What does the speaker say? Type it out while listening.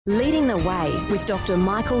Leading the Way with Dr.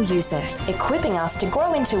 Michael Youssef, equipping us to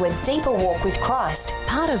grow into a deeper walk with Christ.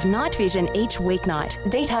 Part of Night Vision each weeknight.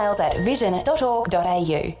 Details at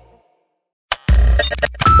vision.org.au.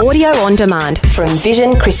 Audio on demand from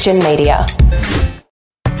Vision Christian Media.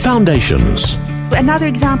 Foundations. Another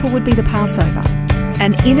example would be the Passover.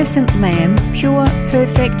 An innocent lamb, pure,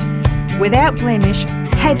 perfect, without blemish,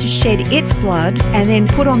 had to shed its blood and then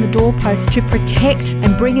put on the doorpost to protect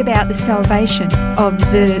and bring about the salvation of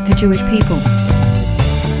the Jewish people.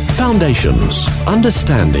 Foundations.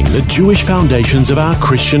 Understanding the Jewish foundations of our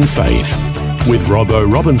Christian faith. With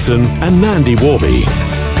Robbo Robinson and Mandy Warby.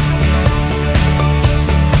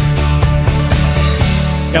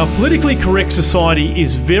 Our politically correct society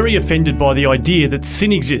is very offended by the idea that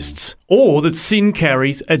sin exists or that sin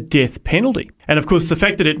carries a death penalty. And of course, the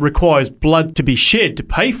fact that it requires blood to be shed to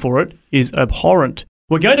pay for it is abhorrent.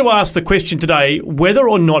 We're going to ask the question today whether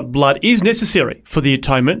or not blood is necessary for the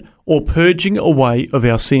atonement or purging away of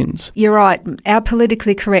our sins. You're right. Our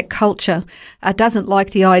politically correct culture doesn't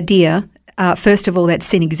like the idea, first of all, that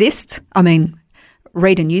sin exists. I mean,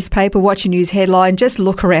 read a newspaper, watch a news headline, just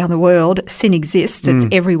look around the world. Sin exists. It's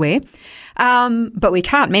everywhere. But we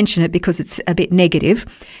can't mention it because it's a bit negative.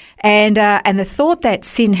 And the thought that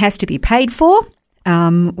sin has to be paid for,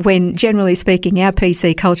 when generally speaking, our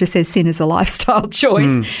PC culture says sin is a lifestyle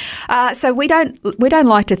choice. So we don't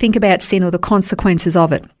like to think about sin or the consequences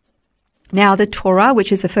of it. Now, the Torah,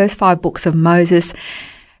 which is the first 5 books of Moses,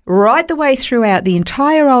 right the way throughout the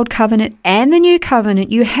entire Old Covenant and the New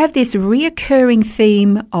Covenant, you have this reoccurring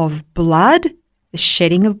theme of blood, the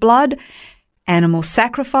shedding of blood, animal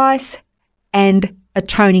sacrifice, and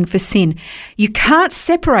atoning for sin. You can't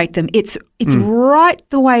separate them. It's right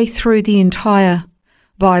the way through the entire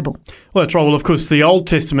Bible. Well, that's right. Well, of course, the Old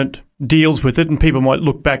Testament deals with it, and people might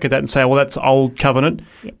look back at that and say, well, that's Old Covenant.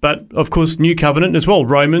 Yep. But, of course, New Covenant as well.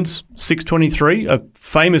 Romans 6:23, a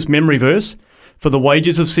famous memory verse. For the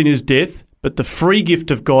wages of sin is death, but the free gift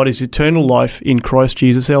of God is eternal life in Christ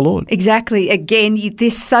Jesus our Lord. Exactly. Again,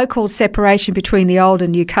 this so-called separation between the Old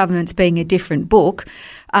and New Covenants being a different book,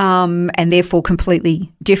 and therefore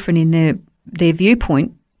completely different in their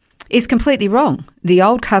viewpoint, is completely wrong. The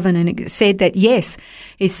Old Covenant said that, yes,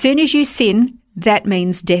 as soon as you sin, that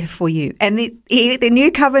means death for you. And the New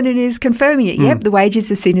Covenant is confirming it. Yep, the wages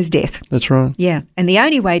of sin is death. That's right. Yeah, and the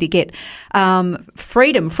only way to get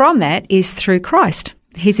freedom from that is through Christ,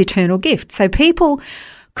 his eternal gift. So people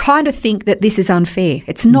kind of think that this is unfair.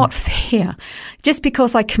 It's not fair. Just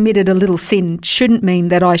because I committed a little sin shouldn't mean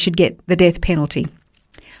that I should get the death penalty.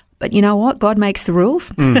 But you know what? God makes the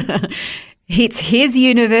rules. It's his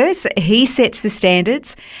universe. He sets the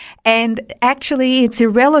standards. And actually, it's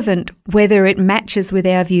irrelevant whether it matches with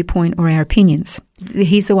our viewpoint or our opinions.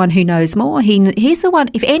 He's the one who knows more. He's the one,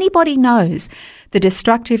 if anybody knows the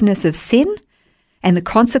destructiveness of sin and the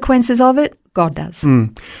consequences of it, God does. Well,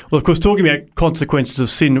 of course, talking about consequences of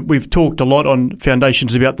sin, we've talked a lot on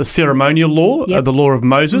Foundations about the ceremonial law, the law of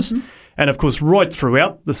Moses. And, of course, right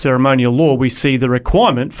throughout the ceremonial law, we see the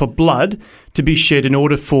requirement for blood to be shed in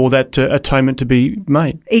order for that atonement to be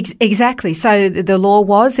made. Exactly. So the law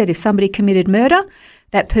was that if somebody committed murder,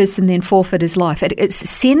 that person then forfeit his life.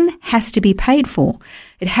 Sin has to be paid for.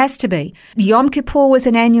 It has to be. Yom Kippur was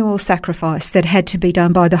an annual sacrifice that had to be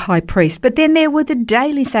done by the high priest. But then there were the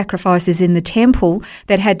daily sacrifices in the temple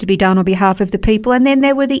that had to be done on behalf of the people. And then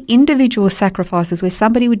there were the individual sacrifices where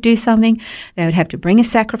somebody would do something, they would have to bring a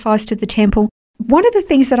sacrifice to the temple. One of the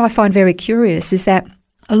things that I find very curious is that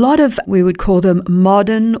a lot of, we would call them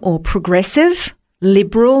modern or progressive,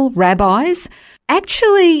 liberal rabbis,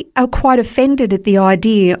 actually are quite offended at the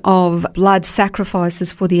idea of blood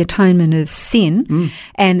sacrifices for the atonement of sin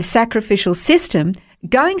and the sacrificial system,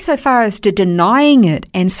 going so far as to denying it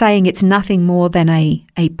and saying it's nothing more than a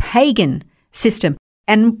pagan system.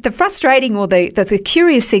 And the frustrating or the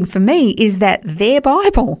curious thing for me is that their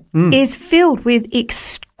Bible is filled with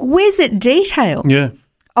exquisite detail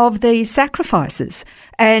of these sacrifices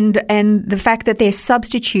and the fact that they're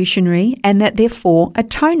substitutionary and that they're for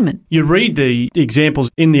atonement. You read the examples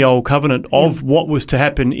in the Old Covenant of what was to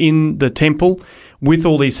happen in the temple with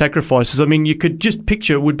all these sacrifices. I mean, you could just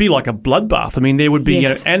picture it would be like a bloodbath. I mean, there would be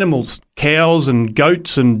animals, cows and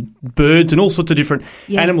goats and birds and all sorts of different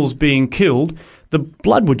animals being killed. The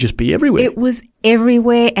blood would just be everywhere. It was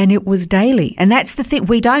everywhere, and it was daily. And that's the thing.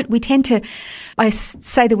 I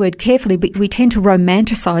say the word carefully, but we tend to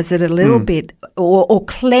romanticize it a little bit or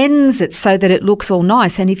cleanse it so that it looks all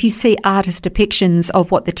nice. And if you see artist depictions of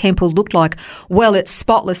what the temple looked like, well, it's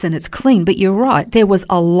spotless and it's clean. But you're right, there was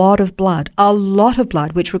a lot of blood,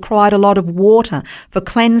 which required a lot of water for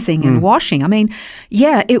cleansing and washing. I mean,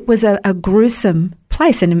 yeah, it was a gruesome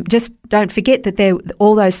place. And just don't forget that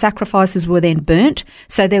all those sacrifices were then burnt,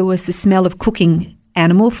 so there was the smell of cooking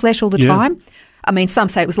animal flesh all the time. I mean, some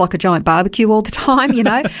say it was like a giant barbecue all the time,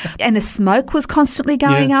 and the smoke was constantly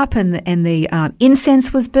going up, and the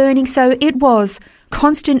incense was burning. So it was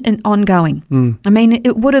constant and ongoing. I mean,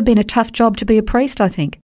 it would have been a tough job to be a priest, I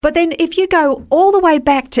think. But then if you go all the way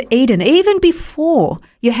back to Eden, even before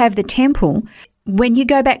you have the temple, when you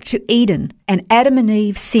go back to Eden and Adam and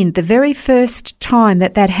Eve sinned, the very first time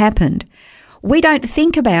that happened, we don't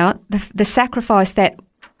think about the sacrifice that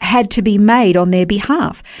had to be made on their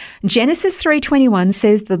behalf. Genesis 3:21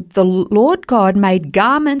 says that the Lord God made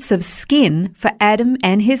garments of skin for Adam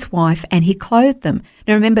and his wife, and he clothed them.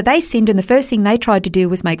 Now remember, they sinned, and the first thing they tried to do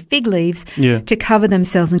was make fig leaves to cover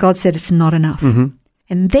themselves, and God said it's not enough.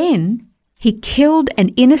 And then he killed an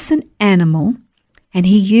innocent animal, and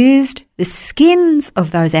he used the skins of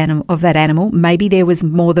that animal. Maybe there was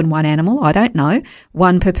more than one animal, I don't know,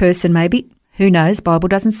 one per person maybe. Who knows? Bible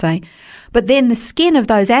doesn't say. But then the skin of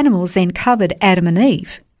those animals then covered Adam and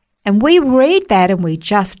Eve. And we read that and we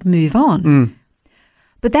just move on.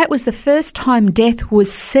 But that was the first time death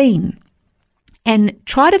was seen. And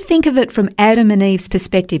try to think of it from Adam and Eve's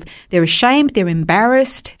perspective. They're ashamed, they're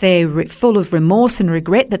embarrassed, they're full of remorse and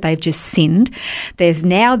regret that they've just sinned. There's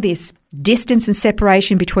now this distance and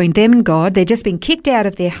separation between them and God. They've just been kicked out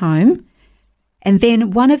of their home. And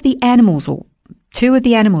then one of the animals, or two of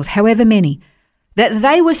the animals, however many, that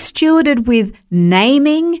they were stewarded with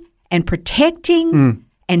naming and protecting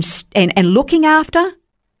and looking after,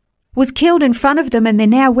 was killed in front of them, and they're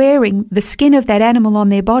now wearing the skin of that animal on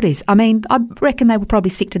their bodies. I mean, I reckon they were probably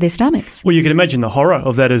sick to their stomachs. Well, you can imagine the horror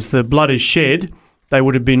of that. As the blood is shed, they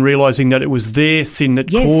would have been realising that it was their sin that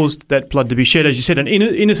caused that blood to be shed. As you said, an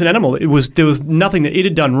innocent animal. There was nothing that it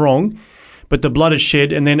had done wrong, but the blood is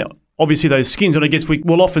shed, and then obviously those skins. And I guess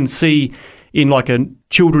we'll often see in like a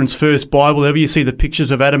children's first Bible, whenever you see the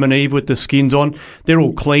pictures of Adam and Eve with the skins on, they're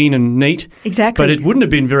all clean and neat. Exactly. But it wouldn't have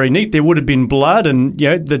been very neat. There would have been blood, and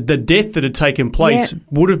the death that had taken place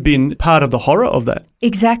would have been part of the horror of that.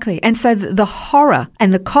 Exactly. And so the horror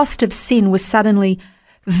and the cost of sin was suddenly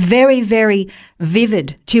very, very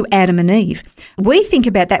vivid to Adam and Eve. We think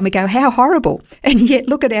about that and we go, how horrible. And yet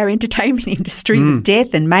look at our entertainment industry with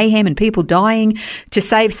death and mayhem and people dying to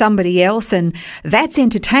save somebody else, and that's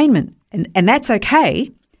entertainment. And that's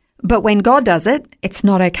okay, but when God does it, it's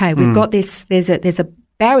not okay. We've got this, there's a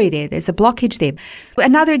barrier there, there's a blockage there.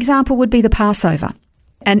 Another example would be the Passover.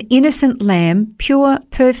 An innocent lamb, pure,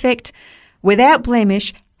 perfect, without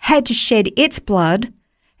blemish, had to shed its blood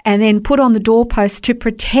and then put on the doorpost to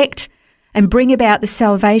protect and bring about the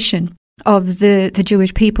salvation of the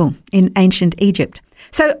Jewish people in ancient Egypt.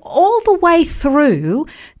 So all the way through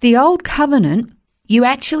the Old Covenant, you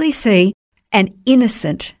actually see an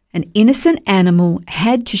innocent animal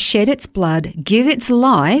had to shed its blood, give its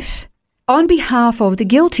life on behalf of the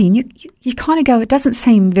guilty. And you kind of go, it doesn't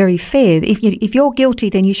seem very fair. If you're guilty,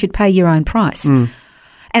 then you should pay your own price.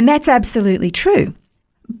 And that's absolutely true.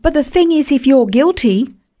 But the thing is, if you're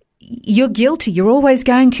guilty, you're guilty. You're always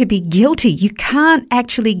going to be guilty. You can't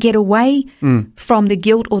actually get away from the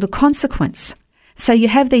guilt or the consequence. So you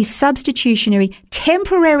have these substitutionary,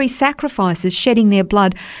 temporary sacrifices shedding their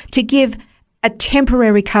blood to give a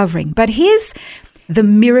temporary covering. But here's the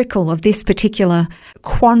miracle of this particular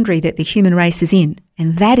quandary that the human race is in,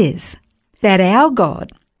 and that is that our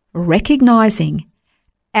God, recognizing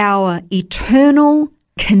our eternal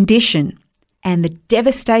condition and the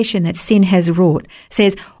devastation that sin has wrought,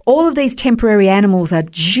 says all of these temporary animals are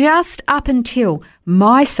just up until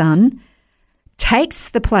my Son takes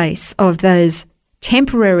the place of those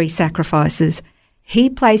temporary sacrifices.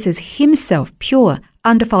 He places himself pure,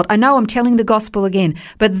 undefiled. I know I'm telling the gospel again,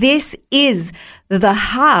 but this is the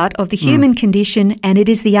heart of the human condition, and it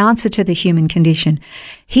is the answer to the human condition.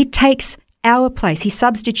 He takes our place. He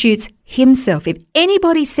substitutes himself. If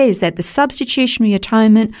anybody says that the substitutionary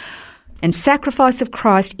atonement and sacrifice of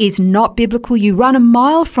Christ is not biblical, you run a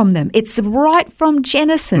mile from them. It's right from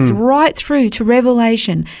Genesis right through to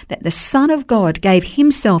Revelation that the Son of God gave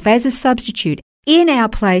himself as a substitute in our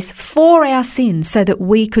place for our sins so that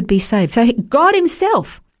we could be saved. So God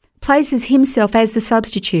himself places himself as the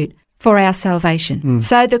substitute for our salvation.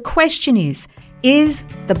 So the question is Is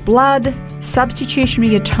the blood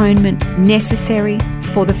substitutionary atonement necessary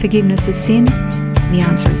for the forgiveness of sin? The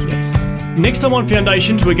answer is yes. Next time on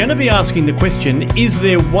Foundations, we're going to be asking the question, is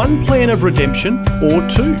there one plan of redemption or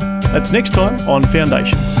two? That's next time on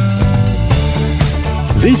Foundations.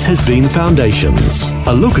 This has been Foundations,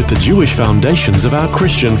 a look at the Jewish foundations of our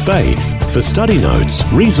Christian faith. For study notes,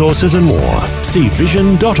 resources and more, see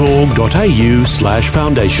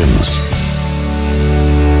vision.org.au/foundations.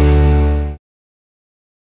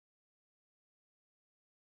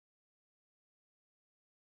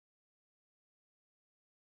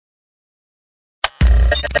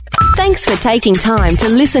 Thanks for taking time to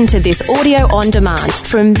listen to this audio on demand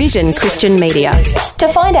from Vision Christian Media. To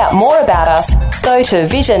find out more about us, go to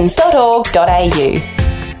vision.org.au.